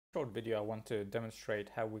Short video, I want to demonstrate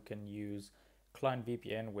how we can use Client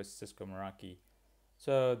VPN with Cisco Meraki.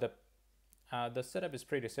 So the setup is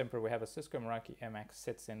pretty simple. We have a Cisco Meraki MX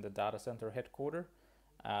sits in the data center headquarter.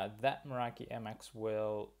 That Meraki MX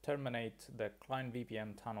will terminate the Client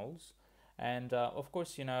VPN tunnels. And of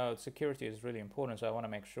course, security is really important. So I want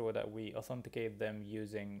to make sure that we authenticate them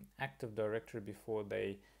using Active Directory before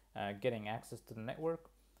they getting access to the network.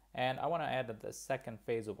 And I want to add the second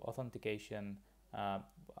phase of authentication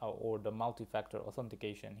or the multi-factor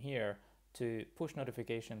authentication here to push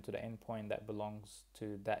notification to the endpoint that belongs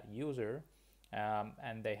to that user,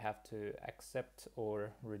 and they have to accept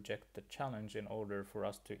or reject the challenge in order for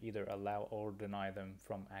us to either allow or deny them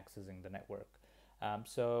from accessing the network.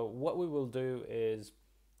 So what we will do is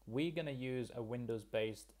we're going to use a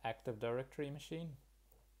Windows-based Active Directory machine,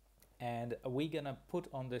 and we're going to put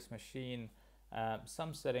on this machine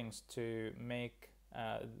some settings to make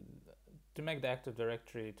the Active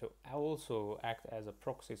Directory to also act as a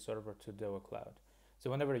proxy server to DUO Cloud. So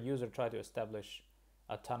whenever a user tries to establish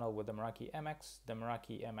a tunnel with the Meraki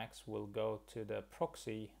MX will go to the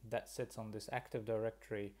proxy that sits on this Active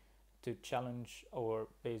Directory to challenge or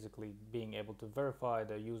basically being able to verify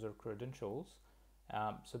the user credentials.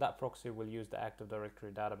 So that proxy will use the Active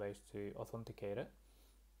Directory database to authenticate it.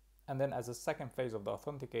 And then as a second phase of the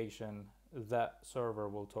authentication, that server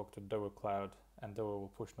will talk to DUO Cloud and DUO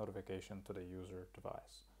will push notification to the user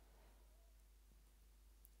device.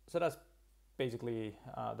 So that's basically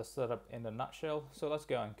the setup in a nutshell. So let's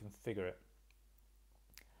go and configure it.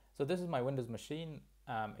 So this is my Windows machine.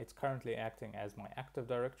 It's currently acting as my Active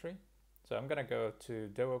Directory. So I'm going to go to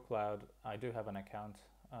DUO Cloud. I do have an account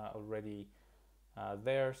already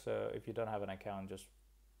there. So if you don't have an account, just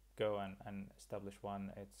go and establish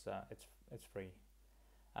one. It's free.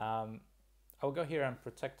 I'll go here and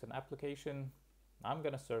protect an application. I'm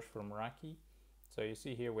going to search for Meraki. So you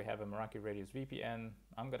see here we have a Meraki Radius VPN.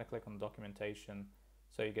 I'm going to click on documentation.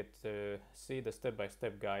 So you get to see the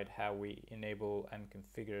step-by-step guide how we enable and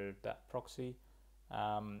configure that proxy.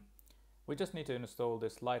 We just need to install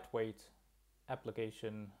this lightweight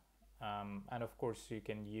application. And of course you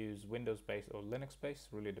can use Windows-based or Linux-based,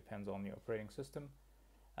 really depends on your operating system.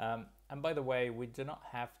 And by the way, we do not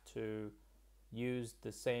have to use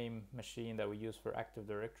the same machine that we use for Active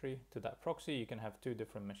Directory to that proxy. You can have two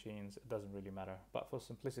different machines, it doesn't really matter. But for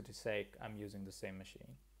simplicity's sake, I'm using the same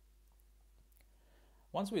machine.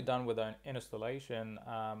 Once we're done with our installation,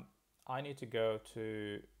 I need to go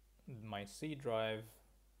to my C drive,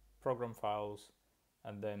 program files,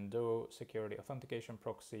 and then DUO security authentication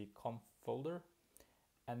proxy conf folder.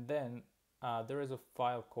 And then there is a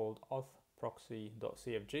file called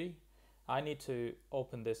authproxy.cfg. I need to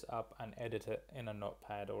open this up and edit it in a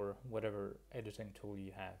notepad or whatever editing tool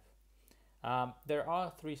you have. There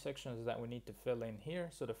are three sections that we need to fill in here.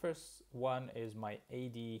 So the first one is my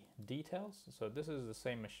AD details. So this is the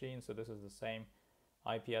same machine. So this is the same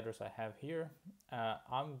IP address I have here.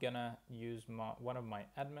 I'm gonna use one of my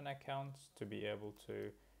admin accounts to be able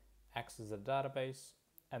to access the database.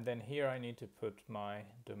 And then here I need to put my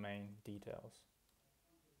domain details.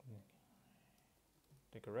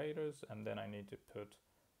 Decorators, and then I need to put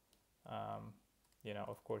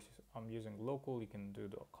of course I'm using local, you can do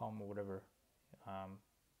 .com or whatever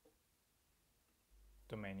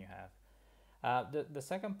domain you have. The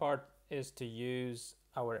second part is to use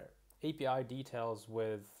our API details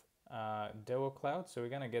with DUO Cloud, so we're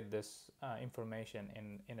gonna get this information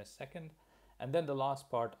in a second. And then the last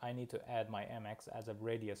part, I need to add my MX as a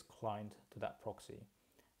Radius client to that proxy.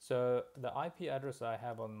 So the IP address I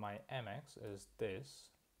have on my MX is this.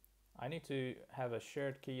 I need to have a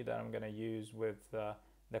shared key that I'm going to use with the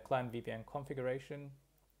client VPN configuration.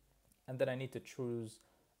 And then I need to choose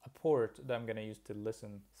a port that I'm going to use to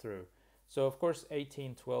listen through. So of course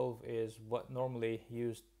 1812 is what normally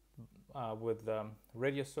used with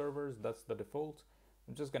Radius servers. That's the default.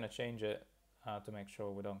 I'm just going to change it to make sure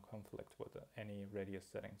we don't conflict with any Radius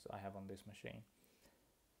settings I have on this machine.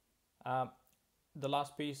 The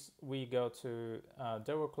last piece, we go to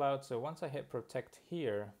DUO Cloud. So once I hit protect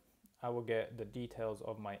here, I will get the details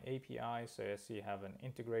of my API. So I see I have an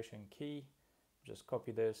integration key. Just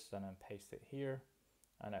copy this and then paste it here.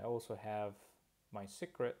 And I also have my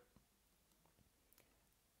secret.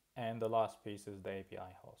 And the last piece is the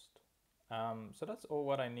API host. So that's all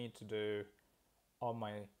what I need to do on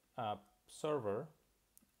my server.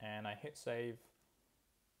 And I hit save.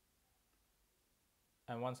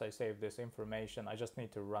 And once I save this information, I just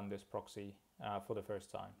need to run this proxy for the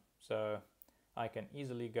first time. So I can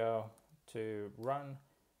easily go to run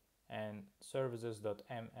and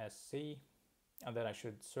services.msc, and then I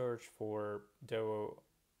should search for DUO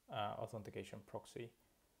authentication proxy.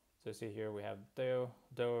 So see here we have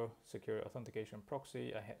DUO secure authentication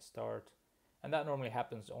proxy. I hit start, and that normally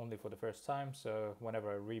happens only for the first time. So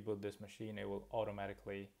whenever I reboot this machine, it will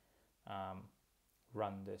automatically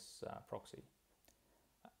run this proxy.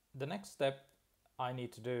 The next step I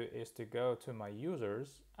need to do is to go to my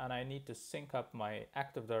users, and I need to sync up my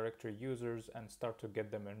Active Directory users and start to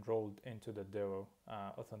get them enrolled into the DUO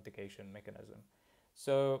authentication mechanism.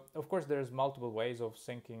 So of course there's multiple ways of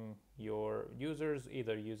syncing your users,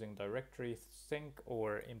 either using directory sync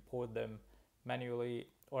or import them manually,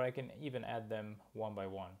 or I can even add them one by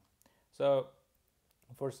one. So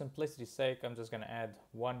for simplicity's sake, I'm just going to add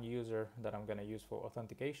one user that I'm going to use for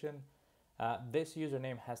authentication. This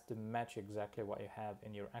username has to match exactly what you have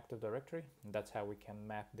in your Active Directory. That's how we can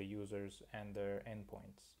map the users and their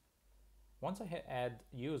endpoints. Once I hit add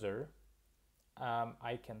user,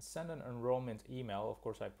 I can send an enrollment email. Of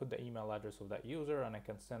course, I put the email address of that user, and I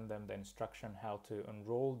can send them the instruction how to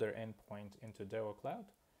enroll their endpoint into DUO Cloud.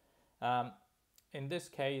 In this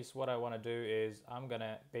case, what I want to do is I'm going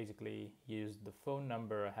to basically use the phone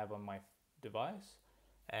number I have on my device,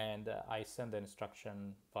 and I send the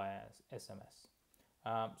instruction via SMS.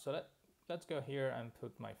 So let's go here and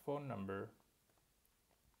put my phone number.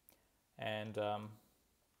 And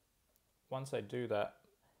once I do that,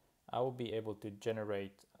 I will be able to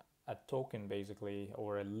generate a token basically,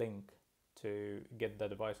 or a link to get the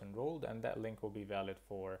device enrolled, and that link will be valid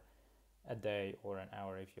for a day or an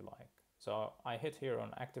hour if you like. So I hit here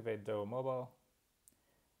on Activate DUO Mobile.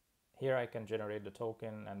 Here I can generate the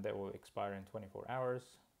token, and that will expire in 24 hours.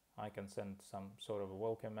 I can send some sort of a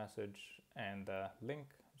welcome message and a link.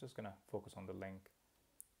 I'm just gonna focus on the link.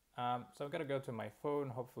 So I've got to go to my phone.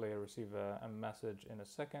 Hopefully I receive a message in a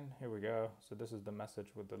second. Here we go. So this is the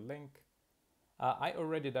message with the link. I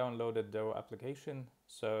already downloaded the DUO application,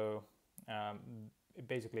 so it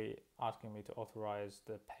basically asking me to authorize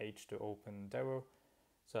the page to open DUO.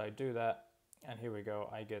 So I do that, and here we go.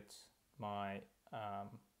 I get my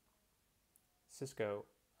Cisco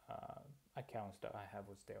accounts that I have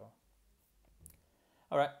with DUO.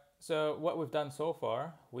 All right, so what we've done so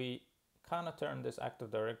far, we kind of turned this Active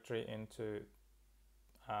Directory into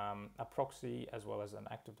a proxy as well as an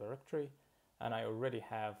Active Directory, and I already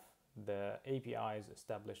have the APIs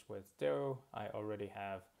established with DUO. I already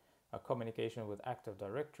have a communication with Active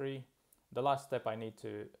Directory. The last step, I need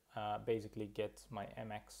to basically get my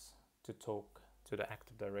MX to talk to the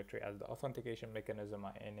Active Directory as the authentication mechanism.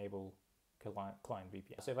 I enable Client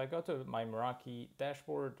VPN. So if I go to my Meraki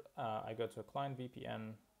dashboard, I go to Client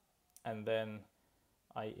VPN, and then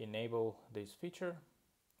I enable this feature.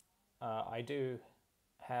 I do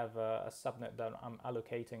have a subnet that I'm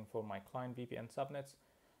allocating for my Client VPN subnets.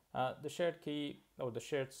 The shared key, or the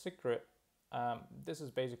shared secret, this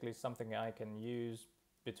is basically something I can use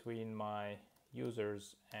between my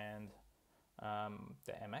users and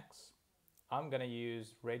the MX. I'm gonna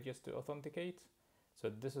use radius to authenticate. So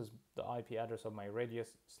this is the IP address of my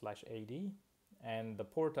radius/AD, and the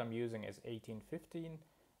port I'm using is 1815,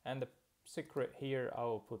 and the secret here I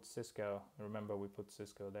will put Cisco. Remember, we put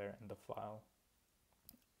Cisco there in the file.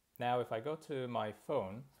 Now if I go to my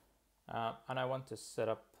phone and I want to set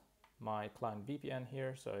up my Client VPN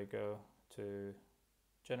here, so I go to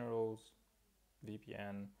Generals,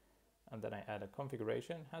 VPN, and then I add a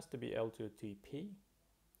configuration. It has to be L2TP.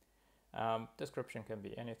 Description can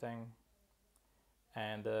be anything.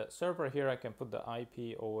 And the server here, I can put the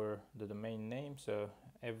IP or the domain name. So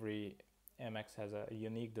every MX has a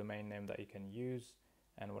unique domain name that you can use,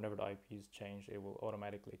 and whenever the IP is changed, it will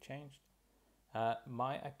automatically change.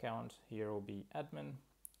 My account here will be admin.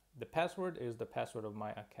 The password is the password of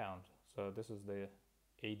my account. So this is the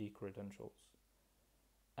AD credentials.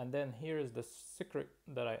 And then here is the secret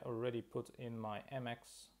that I already put in my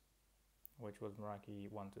MX, which was Meraki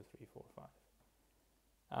 12345.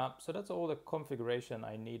 So that's all the configuration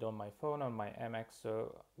I need on my phone, on my MX.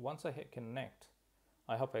 So once I hit connect,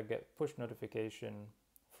 I hope I get push notification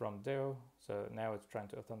from DUO. So now it's trying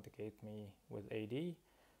to authenticate me with AD.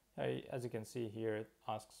 As you can see here, it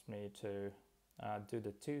asks me to do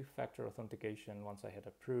the two-factor authentication once I hit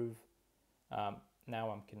approve.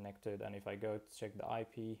 Now I'm connected, and if I go to check the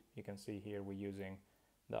IP, you can see here we're using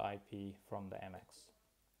the IP from the MX.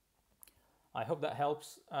 I hope that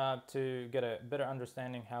helps to get a better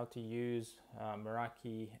understanding how to use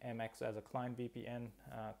Meraki MX as a client VPN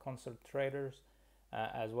concentrators,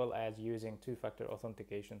 as well as using two-factor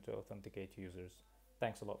authentication to authenticate users.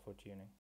 Thanks a lot for tuning.